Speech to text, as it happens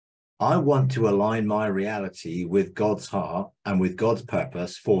I want to align my reality with God's heart and with God's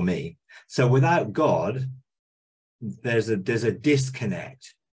purpose for me. So without God, there's a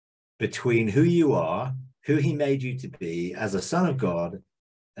disconnect between who you are, who he made you to be as a son of God,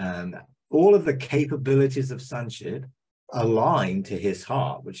 all of the capabilities of sonship align to his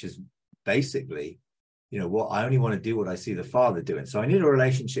heart, which is basically, what I only want to do what I see the Father doing. So I need a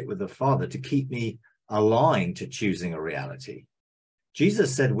relationship with the Father to keep me aligned to choosing a reality.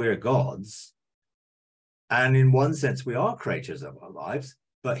 Jesus said we're gods, and in one sense we are creators of our lives,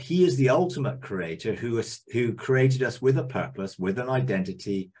 but he is the ultimate creator who created us with a purpose, with an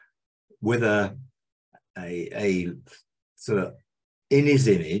identity, with a sort of in his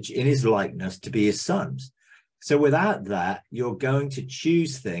image, in his likeness, to be his sons. So without that, you're going to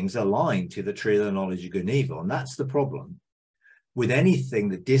choose things aligned to the tree of the knowledge of good and evil. And that's the problem with anything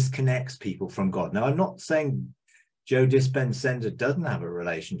that disconnects people from God. Now, I'm not saying Joe Dispenza doesn't have a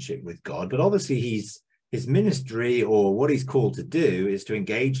relationship with God, but obviously his ministry, or what he's called to do, is to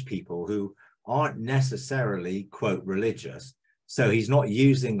engage people who aren't necessarily, quote, religious. So he's not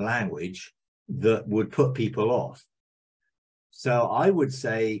using language that would put people off. So I would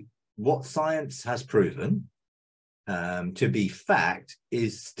say what science has proven to be fact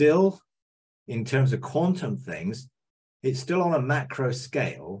is still, in terms of quantum things, it's still on a macro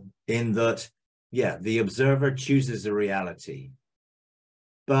scale, in that, yeah, the observer chooses a reality,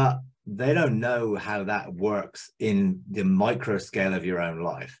 but they don't know how that works in the micro scale of your own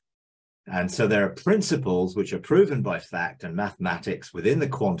life. And so there are principles which are proven by fact and mathematics within the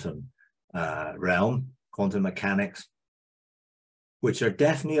quantum realm, quantum mechanics, which are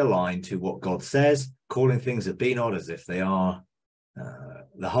definitely aligned to what God says, calling things that be not as if they are,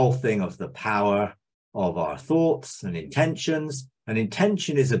 the whole thing of the power of our thoughts and intentions. And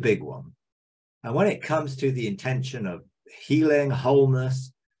intention is a big one. And when it comes to the intention of healing,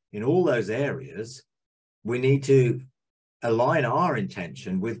 wholeness, in all those areas, we need to align our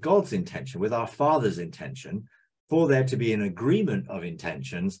intention with God's intention, with our Father's intention, for there to be an agreement of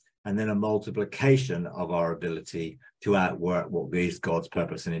intentions and then a multiplication of our ability to outwork what is God's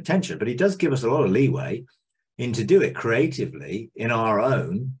purpose and intention. But he does give us a lot of leeway to do it creatively in our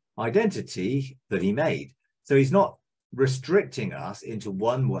own identity that he made. So he's not restricting us into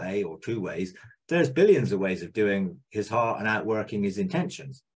one way or two ways. There's billions of ways of doing his heart and outworking his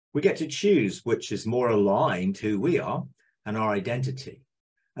intentions. We get to choose which is more aligned to who we are and our identity.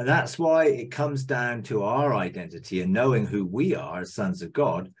 And that's why it comes down to our identity and knowing who we are as sons of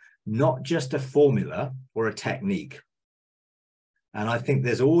God, not just a formula or a technique. And I think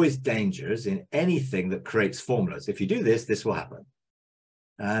there's always dangers in anything that creates formulas. If you do this, this will happen.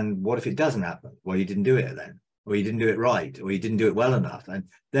 And what if it doesn't happen? Well, you didn't do it then, or you didn't do it right, or you didn't do it well enough. And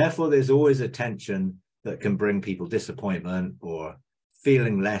therefore, there's always a tension that can bring people disappointment or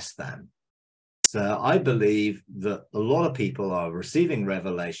feeling less than. So I believe that a lot of people are receiving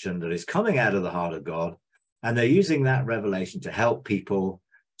revelation that is coming out of the heart of God, and they're using that revelation to help people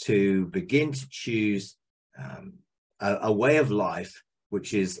to begin to choose a way of life,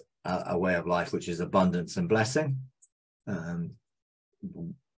 which is a way of life which is abundance and blessing.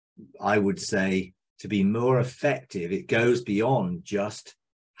 I would say to be more effective, it goes beyond just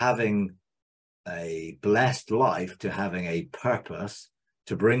having a blessed life to having a purpose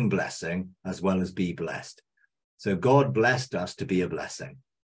to bring blessing as well as be blessed. So God blessed us to be a blessing.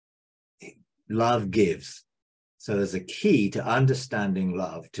 Love gives. So there's a key to understanding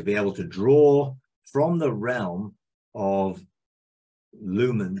love, to be able to draw from the realm of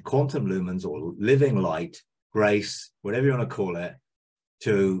quantum lumens, or living light, grace, whatever you want to call it,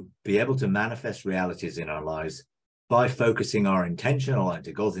 to be able to manifest realities in our lives by focusing our intention aligned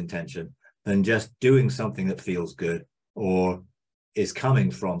to God's intention, than just doing something that feels good or is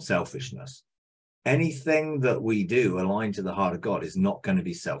coming from selfishness. Anything that we do aligned to the heart of God is not going to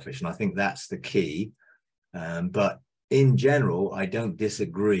be selfish. And I think that's the key. But in general, I don't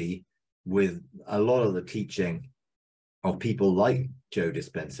disagree with a lot of the teaching of people like Joe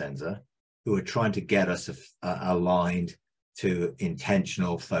Dispenza, who are trying to get us aligned to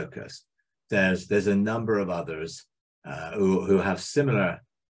intentional focus. There's a number of others who have similar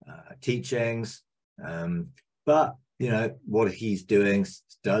teachings, but what he's doing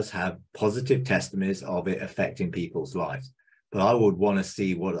does have positive testimonies of it affecting people's lives. But I would want to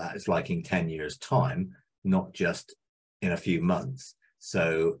see what that is like in 10 years' time, not just in a few months.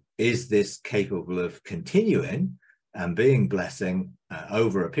 So is this capable of continuing and being blessing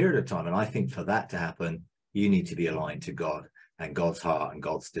over a period of time? And I think for that to happen, you need to be aligned to God and God's heart and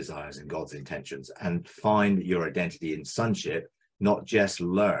God's desires and God's intentions, and find your identity in sonship, not just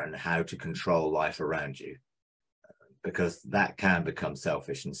learn how to control life around you. because that can become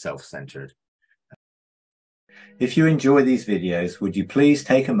selfish and self-centered. If you enjoy these videos, would you please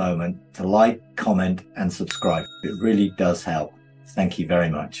take a moment to like, comment, and subscribe? It really does help. Thank you very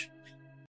much.